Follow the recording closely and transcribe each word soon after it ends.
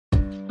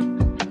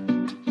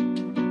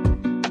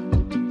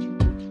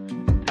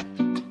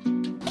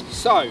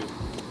So,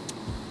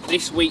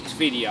 this week's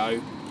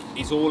video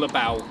is all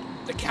about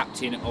the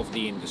captain of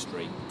the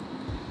industry.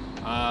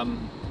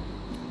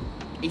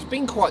 He's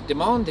been quite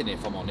demanding,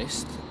 if I'm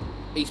honest.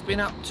 He's been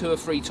up 2 or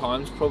 3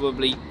 times,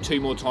 probably 2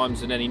 more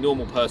times than any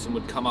normal person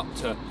would come up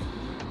to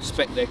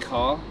spec their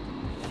car.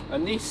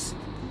 And this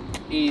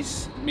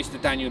is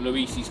Mr. Daniel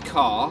Louisy's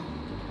car,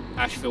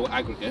 Ashville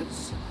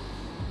Aggregates,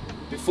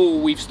 before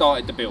we've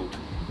started the build.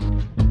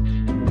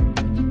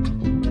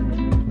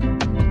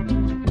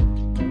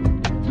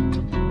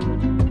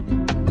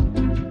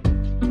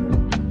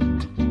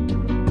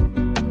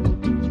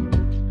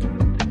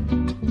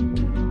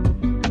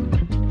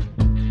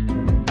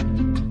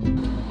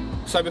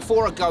 So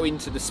before I go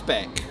into the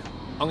spec,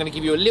 I'm going to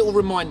give you a little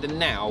reminder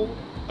now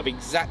of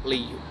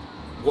exactly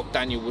what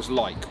Daniel was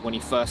like when he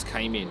first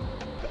came in.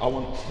 I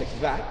want to take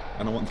that,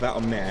 and I want that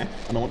on there,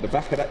 and I want the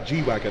back of that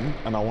G-Wagon,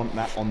 and I want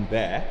that on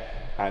there,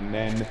 and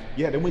then,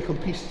 yeah, then we can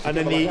piece it. And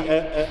then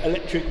the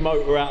electric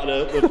motor out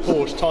of the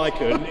Porsche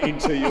Taycan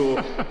into your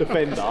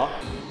Defender.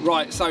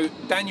 Right, so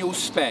Daniel's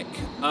spec.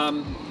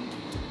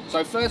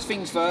 So first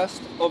things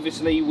first,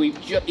 obviously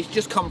it's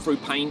just come through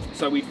paint,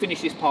 so we've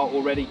finished this part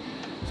already.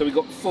 So we've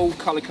got full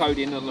colour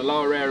coding on the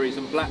lower areas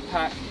and black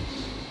pack.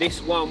 This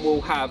one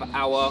will have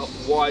our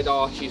wide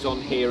arches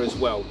on here as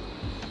well.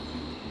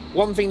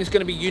 One thing that's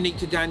going to be unique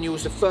to Daniel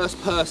is the first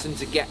person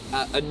to get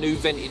a new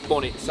vented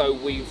bonnet. So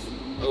we've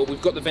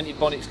got the vented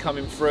bonnets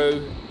coming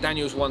through.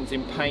 Daniel's one's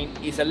in paint.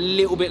 It's a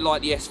little bit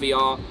like the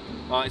SVR.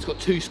 It's got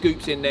 2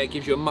 scoops in there,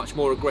 gives you a much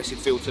more aggressive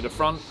feel to the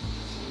front.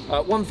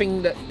 One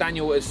thing that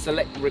Daniel has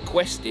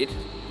requested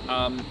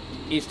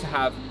is to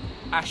have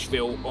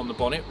Ashville on the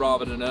bonnet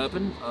rather than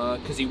Urban,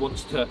 because he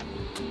wants to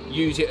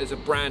use it as a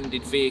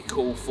branded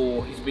vehicle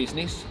for his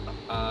business,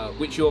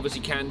 which you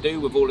obviously can do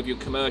with all of your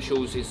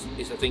commercials. Is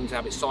a thing to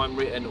have it sign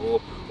written or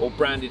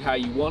branded how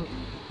you want.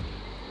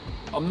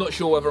 I'm not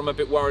sure whether I'm a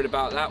bit worried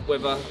about that,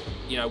 whether,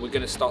 you know, we're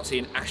going to start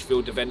seeing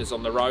Ashville Defenders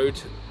on the road,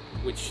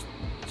 which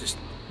just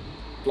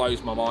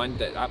blows my mind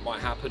that that might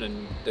happen,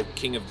 and the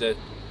king of the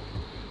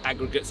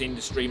aggregates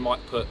industry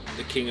might put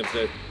the king of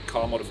the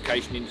car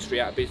modification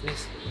industry out of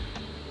business.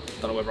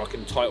 Don't know whether I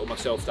can title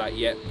myself that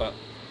yet, but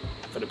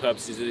for the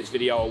purposes of this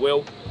video I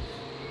will.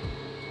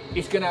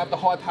 It's going to have the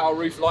high power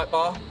roof light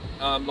bar,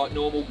 like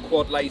normal,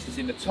 quad lasers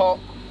in the top,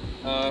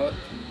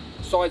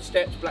 side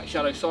steps, black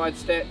shadow side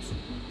steps.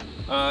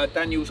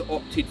 Daniel's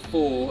opted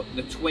for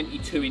the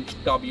 22-inch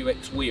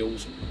WX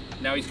wheels.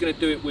 Now he's going to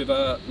do it with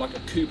like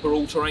a Cooper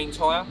all-terrain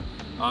tyre,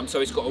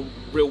 so it's got a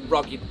real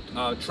rugged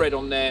tread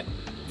on there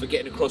for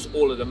getting across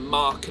all of the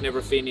muck and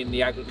everything in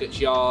the aggregates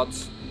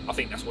yards. I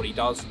think that's what he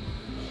does.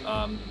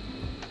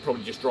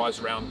 Probably just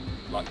drives around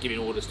like giving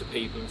orders to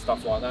people and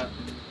stuff like that.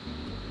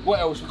 What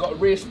else? We've got a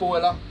rear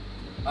spoiler,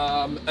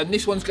 and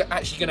this one's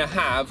actually going to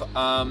have,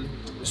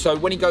 so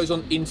when he goes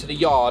on into the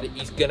yard,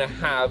 he's going to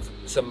have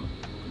some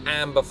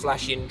amber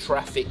flashing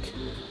traffic,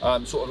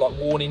 sort of like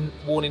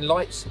warning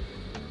lights.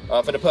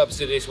 For the purpose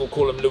of this, we'll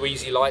call them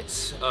Louisy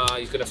lights.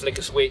 He's going to flick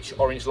a switch,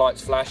 orange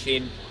lights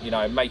flashing, you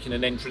know, making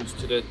an entrance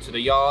to the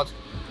yard.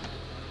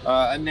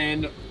 And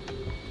then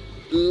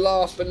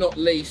last but not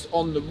least,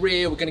 on the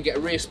rear, we're going to get a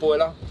rear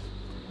spoiler,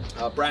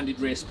 branded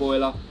rear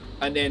spoiler,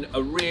 and then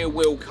a rear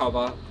wheel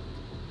cover,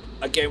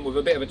 again with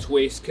a bit of a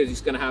twist, because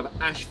it's going to have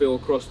Ashville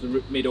across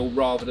the middle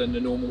rather than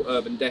the normal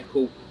Urban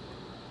decal.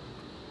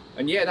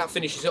 And yeah, that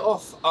finishes it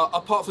off.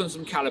 Apart from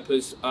some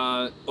calipers,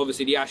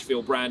 obviously the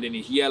Ashville branding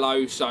is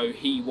yellow, so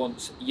he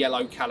wants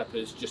yellow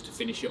calipers just to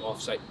finish it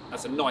off, so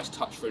that's a nice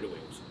touch through the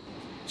wheels.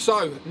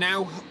 So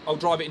now I'll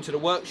drive it into the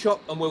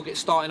workshop and we'll get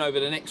starting over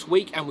the next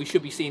week, and we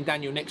should be seeing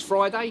Daniel next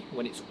Friday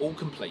when it's all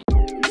complete.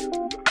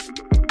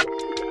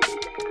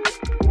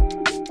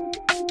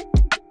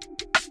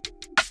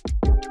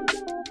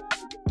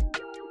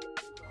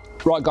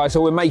 Right guys,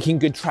 so we're making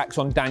good tracks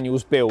on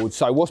Daniel's build.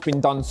 So what's been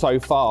done so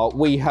far,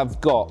 we have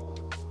got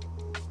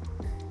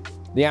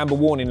the amber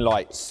warning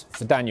lights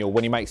for Daniel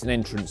when he makes an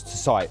entrance to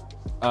site.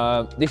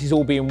 This is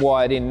all being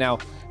wired in now.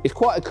 It's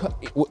quite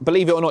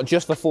believe it or not,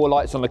 just for 4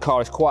 lights on the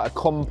car, it's quite a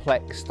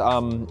complex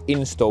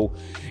install,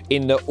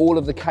 in that all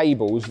of the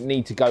cables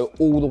need to go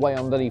all the way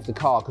underneath the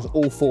car, because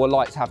all 4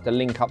 lights have to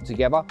link up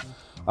together,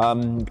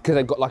 because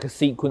they've got like a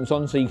sequence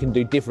on, so you can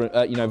do different,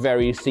 you know,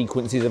 various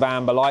sequences of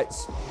amber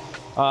lights.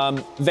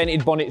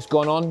 Vented bonnet's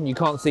gone on. You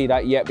can't see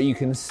that yet, but you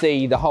can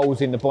see the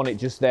holes in the bonnet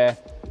just there.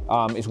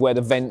 Is where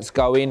the vents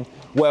go in.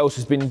 What else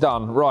has been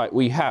done? Right,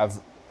 we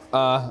have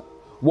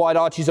wide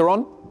arches are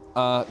on.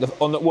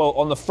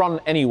 On the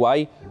front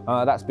anyway,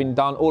 that's been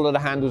done. All of the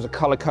handles are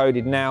color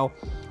coded now.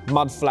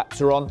 Mud flaps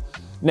are on.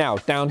 Now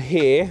down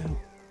here,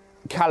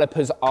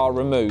 calipers are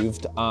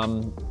removed,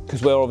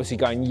 because we're obviously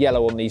going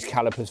yellow on these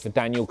calipers for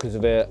Daniel because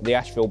of the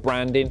Ashville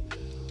branding.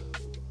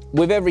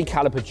 With every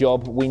caliper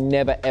job, we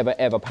never ever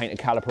ever paint a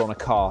caliper on a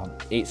car.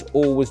 It's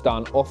always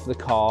done off the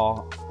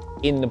car,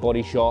 in the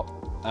body shop,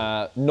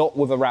 not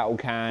with a rattle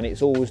can.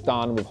 It's always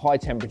done with high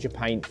temperature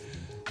paint,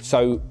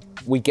 so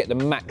we get the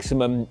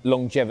maximum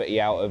longevity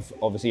out of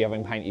obviously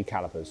having painted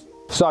calipers.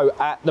 So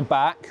at the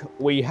back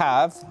we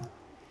have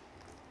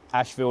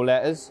Ashville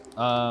letters.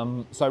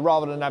 So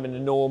rather than having the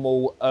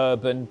normal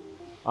urban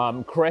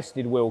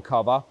crested wheel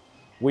cover,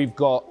 we've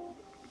got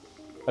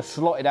a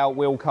slotted out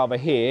wheel cover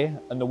here,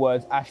 and the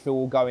words Ashville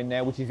will go in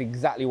there, which is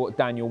exactly what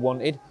Daniel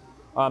wanted.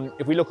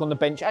 If we look on the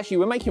bench, actually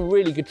we're making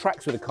really good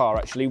tracks with the car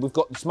actually. We've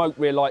got the smoke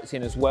rear lights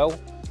in as well.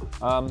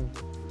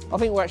 I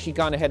think we're actually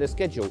going ahead of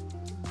schedule.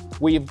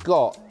 We've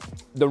got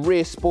the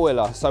rear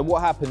spoiler. So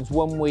what happens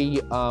when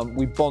we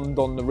bond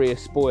on the rear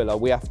spoiler,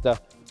 we have to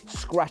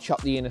scratch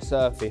up the inner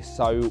surface.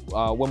 So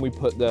when we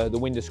put the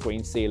window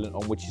screen sealant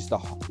on, which is the,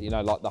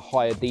 like the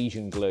high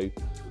adhesion glue,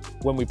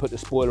 when we put the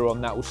spoiler on,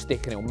 that will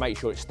stick and it will make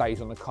sure it stays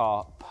on the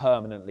car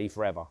permanently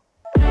forever.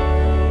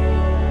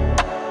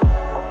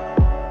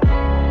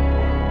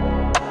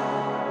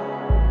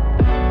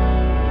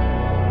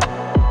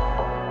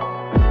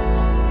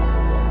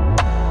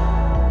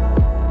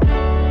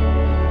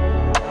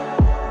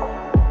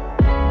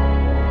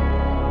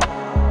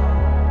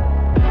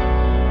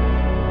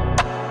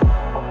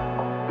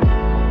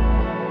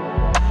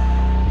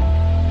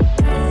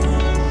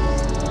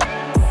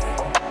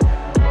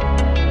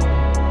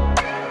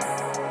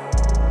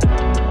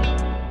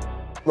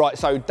 Right,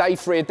 so day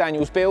 3 of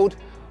Daniel's build.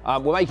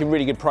 We're making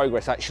really good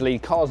progress actually.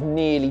 Car's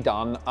nearly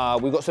done.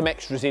 We've got some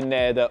extras in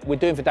there that we're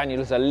doing for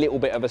Daniel as a little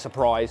bit of a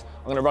surprise.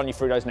 I'm gonna run you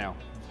through those now.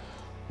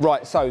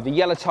 Right, so the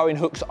yellow towing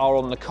hooks are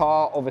on the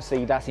car.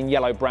 Obviously that's in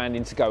yellow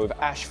branding to go with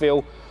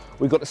Ashville.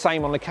 We've got the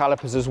same on the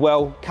calipers as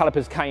well.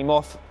 Calipers came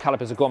off,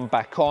 calipers have gone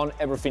back on.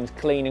 Everything's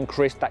clean and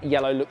crisp. That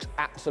yellow looks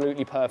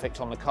absolutely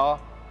perfect on the car.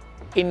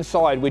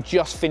 Inside, we're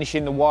just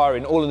finishing the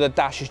wiring. All of the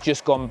dash has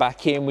just gone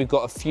back in. We've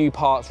got a few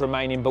parts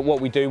remaining, but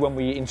what we do when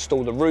we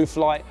install the roof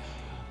light,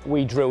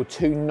 we drill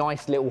 2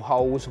 nice little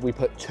holes. We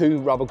put 2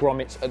 rubber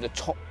grommets at the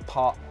top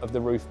part of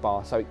the roof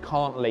bar so it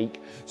can't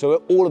leak. So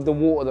all of the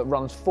water that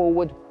runs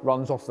forward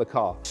runs off the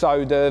car.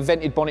 So the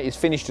vented bonnet is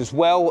finished as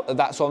well.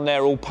 That's on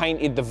there, all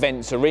painted. The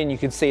vents are in. You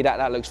can see that,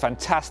 that looks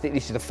fantastic.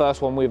 This is the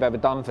first one we've ever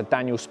done for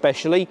Daniel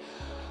specially.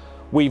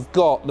 We've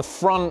got the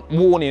front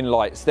warning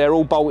lights. They're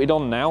all bolted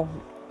on now.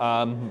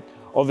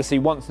 Obviously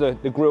once the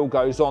grille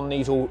goes on,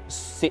 these all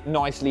sit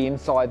nicely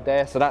inside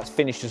there, so that's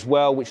finished as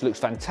well, which looks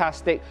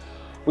fantastic.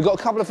 We've got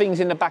a couple of things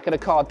in the back of the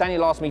car.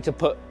 Daniel asked me to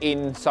put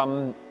in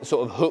some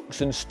sort of hooks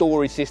and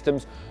storage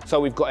systems, so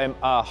we've got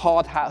a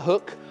hard hat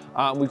hook.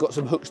 We've got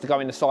some hooks to go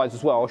in the sides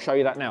as well. I'll show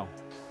you that now.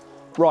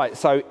 Right,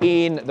 so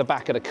in the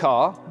back of the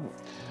car,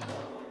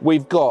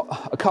 we've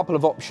got a couple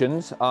of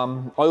options. I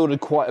ordered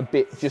quite a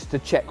bit just to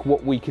check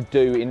what we could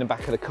do in the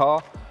back of the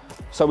car.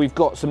 So we've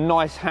got some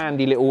nice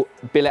handy little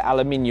billet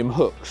aluminium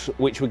hooks,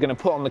 which we're going to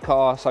put on the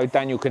car so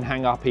Daniel can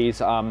hang up his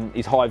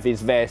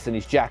high-vis vest and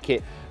his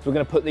jacket. So we're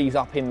going to put these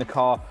up in the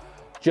car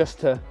just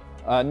to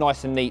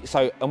nice and neat.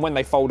 So, and when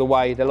they fold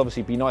away, they'll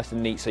obviously be nice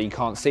and neat so you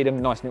can't see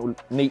them. Nice little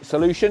neat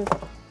solution.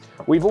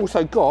 We've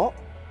also got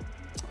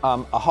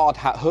a hard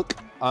hat hook,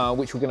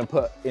 which we're going to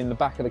put in the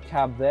back of the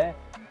cab there.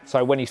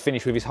 So when he's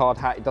finished with his hard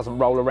hat, it doesn't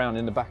roll around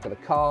in the back of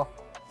the car.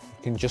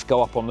 Can just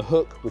go up on the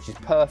hook, which is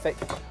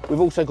perfect. We've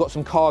also got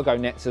some cargo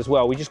nets as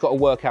well. We just got to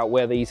work out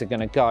where these are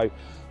going to go,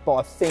 but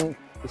I think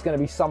it's going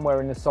to be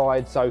somewhere in the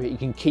side so he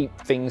can keep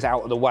things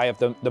out of the way of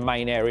the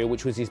main area,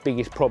 which was his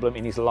biggest problem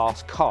in his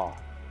last car.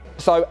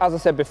 So as I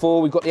said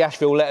before, we've got the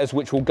Ashville letters,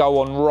 which will go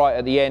on right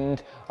at the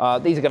end.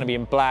 These are going to be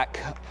in black.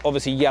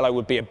 Obviously yellow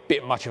would be a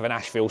bit much of an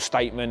Ashville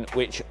statement,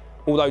 which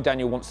although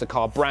Daniel wants the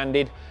car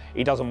branded,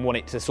 he doesn't want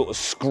it to sort of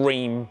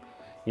scream,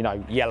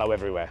 yellow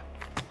everywhere.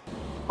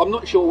 I'm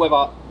not sure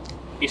whether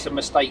it's a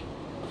mistake,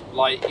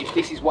 like if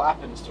this is what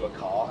happens to a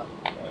car,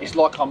 it's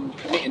like I'm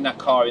committing that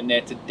car in there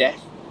to death.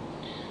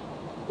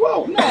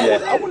 Well, no,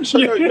 I wouldn't say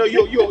no.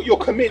 You're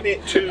committing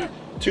it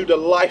to the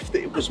life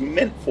that it was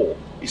meant for.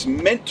 It's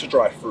meant to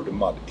drive through the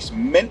mud. It's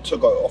meant to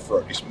go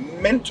off-road. It's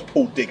meant to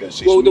pull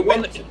diggers. Well, the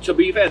one that, to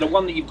be fair, the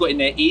one that you've got in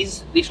there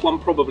is. This one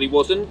probably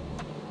wasn't.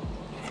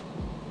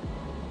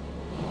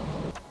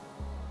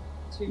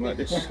 Like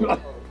this.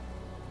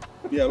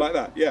 Yeah, like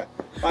that. Yeah,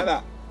 like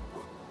that.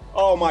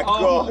 Oh my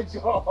god!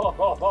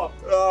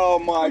 Oh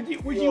my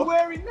god! Was you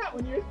wearing that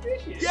when you were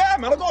fishing? Yeah,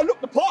 man, I gotta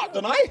look the part,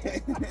 don't I?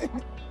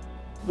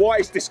 What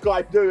is this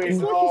guy doing?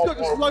 It's like he's got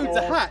just loads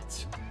of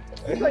hats.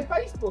 He play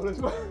baseball as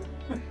well.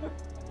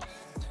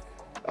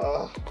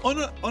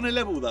 On a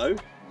level though,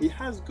 he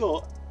has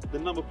got the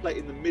number plate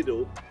in the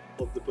middle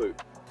of the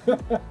boot.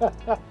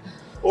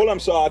 All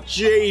I'm saying,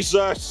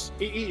 Jesus!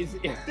 It is.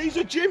 These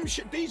are gym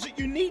shoes.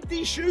 You need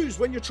these shoes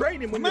when you're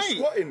training, when you're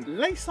squatting.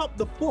 Lace up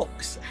the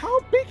box. How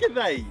big are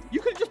they? You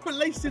could just put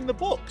lace in the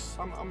box.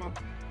 I'm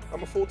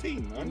a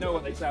 14, man. You know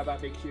what they say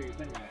about big shoes,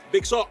 don't you?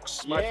 Big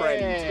socks, my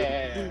friend.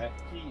 Yeah.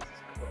 Jesus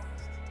Christ.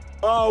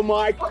 Oh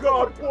my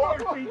god,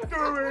 what is he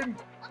doing?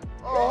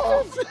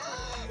 Oh.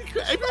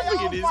 Stay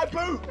out of my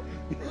boot!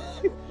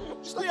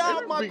 Stay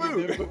out of my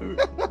boot!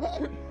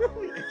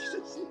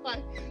 It's just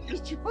like,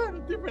 just trying a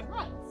different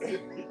hat.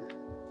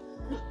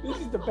 This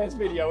is the best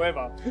video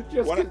ever.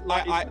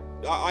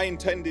 I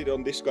intended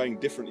on this going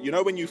different. You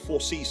know when you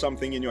foresee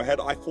something in your head,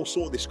 I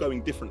foresaw this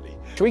going differently.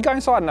 Should we go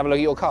inside and have a look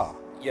at your car?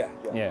 Yeah.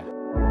 Yeah.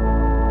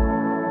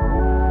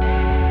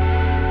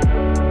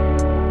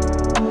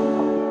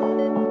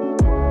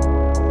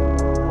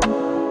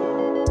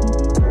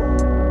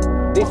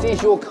 This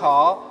is your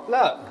car.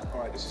 Look. All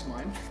right, this is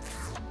mine.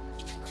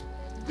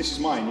 This is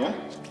mine, yeah?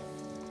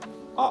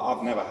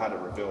 I've never had a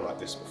reveal like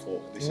this before.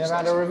 You never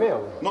had a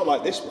reveal? Not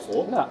like this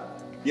before. No.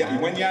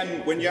 Yeah, when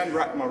Jan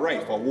wrapped my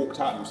Wraith, I walked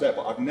out and it was there,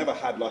 but I've never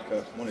had like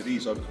one of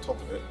these over the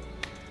top of it.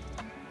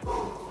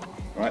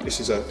 Right, this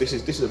is a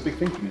big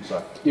thing for me,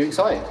 so. You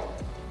excited?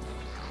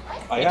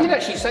 I You did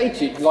actually say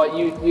to you, like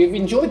you've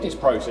enjoyed this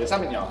process,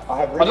 haven't you? I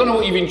have. Really. I don't know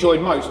what you've enjoyed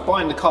most,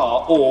 buying the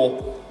car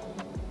or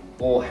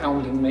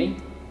hounding me.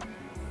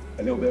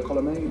 A little bit of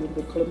column A, a little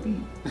bit of column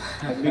B.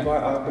 I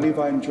believe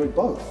I enjoyed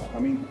both. I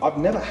mean, I've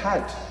never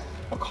had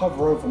a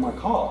cover over my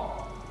car.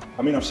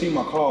 I mean, I've seen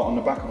my car on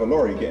the back of a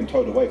lorry getting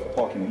towed away for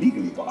parking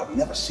illegally, but I've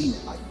never seen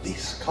it like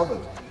this covered.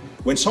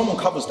 When someone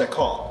covers their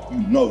car, you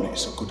know that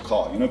it's a good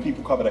car. You know,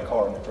 people cover their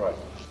car in the drive.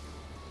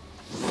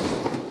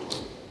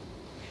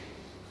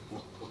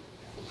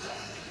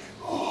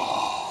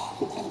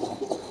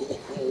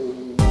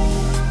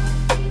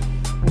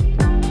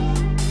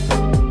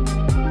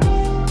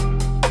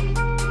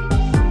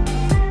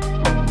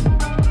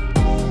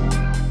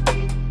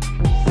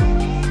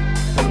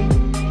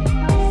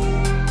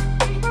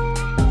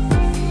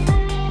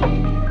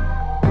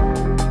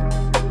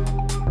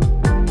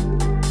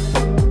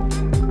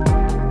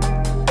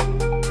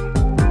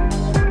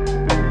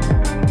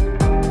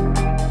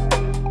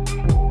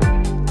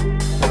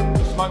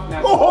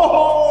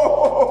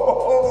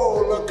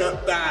 Oh, look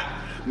at that.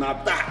 Now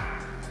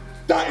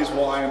that is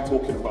what I am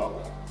talking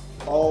about.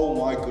 Oh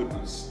my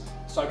goodness.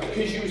 So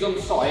because you was on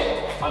site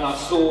and I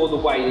saw the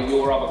way that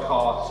your other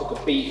car took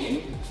a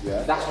beating,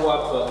 that's why I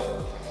put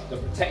the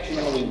protection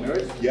on the wing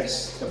mirrors.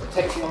 Yes. The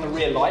protection on the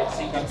rear lights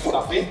so you don't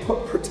stuff it.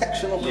 Put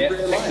protection on the rear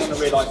protection lights. on the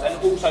rear lights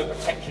and also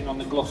protection on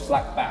the gloss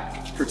black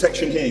back.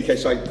 Protection here in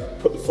case I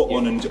put the foot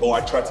on or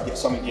I try to get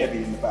something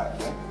heavy in the back.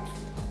 Yeah?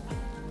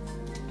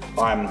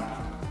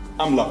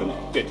 I'm loving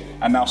it. Good.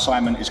 And now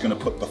Simon is going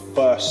to put the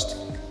first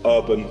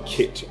urban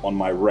kit on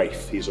my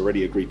Wraith. He's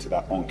already agreed to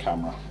that on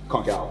camera.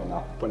 Can't get out of it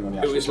now. Putting on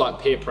the It was like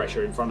peer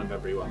pressure in front of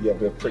everyone. Yeah,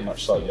 pretty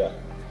much so, yeah.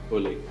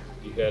 Bully.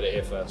 You heard it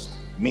here first.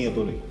 Me a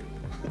bully.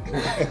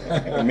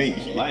 Me.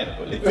 I ain't a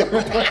bully.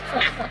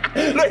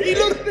 Look, he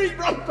looked at me,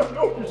 run the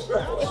nose.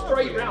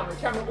 Straight round, the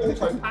camera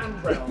auto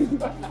pans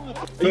round. Are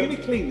you going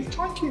to clean this?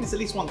 Try and clean this at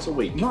least once a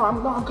week. No,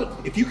 I'm good.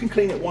 If you can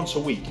clean it once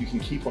a week, you can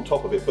keep on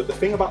top of it. But the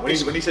thing about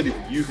this... When he said if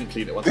you can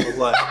clean it once, I was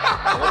like,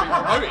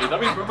 I've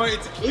been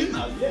promoted to clean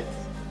that, yes.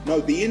 No,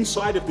 the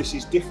inside of this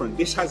is different.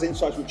 This has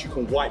insides which you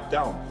can wipe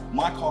down.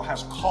 My car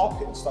has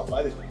carpet and stuff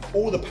like this.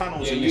 All the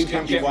panels in this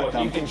can be wiped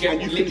down. And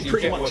you can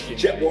pretty much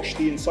jet wash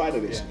the inside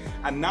of this. Yeah.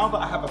 And now that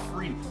I have a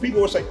people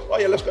always say, oh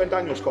yeah, let's go in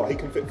Daniel's car. He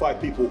can fit 5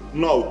 people.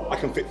 No, I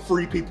can fit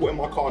 3 people in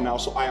my car now,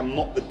 so I am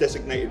not the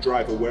designated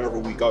driver wherever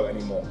we go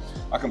anymore.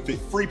 I can fit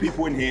 3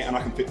 people in here and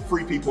I can fit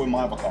 3 people in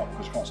my other car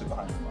because you can't sit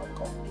behind me in my other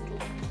car.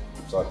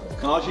 So,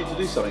 can I ask you to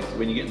do something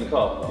when you get in the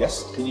car?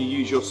 Yes. Can you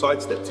use your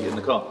sidestep to get in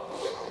the car?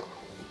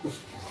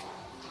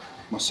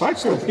 My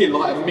sidestep? Be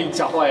like a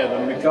metre higher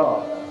than the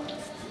car.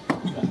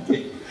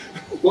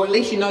 Well, at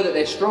least you know that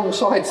they're strong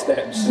side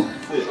steps.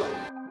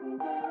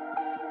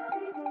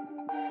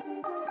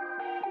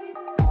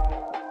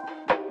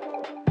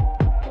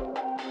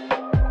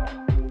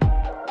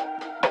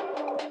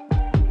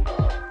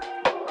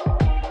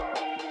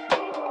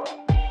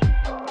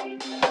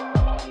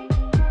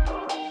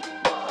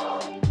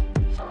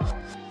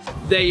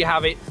 There you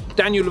have it,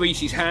 Daniel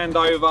Louisy's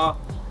handover.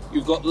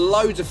 You've got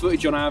loads of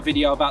footage on our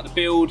video about the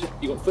build.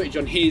 You've got footage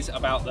on his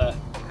about the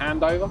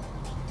handover.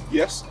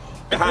 Yes.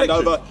 The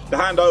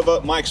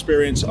handover, my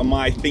experience and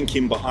my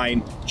thinking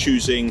behind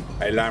choosing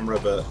a Land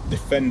Rover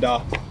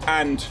Defender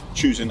and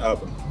choosing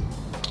Urban.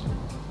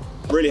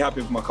 Really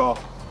happy with my car.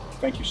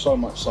 Thank you so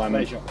much,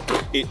 Simon. Pleasure.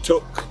 It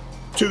took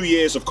 2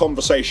 years of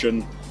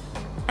conversation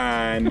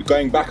and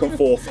going back and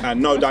forth, and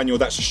no, Daniel,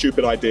 that's a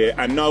stupid idea,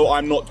 and no,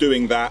 I'm not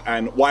doing that,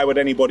 and why would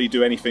anybody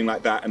do anything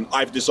like that? And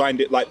I've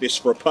designed it like this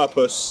for a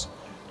purpose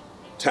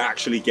to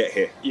actually get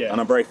here. Yeah.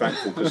 And I'm very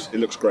thankful because it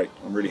looks great.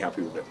 I'm really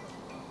happy with it.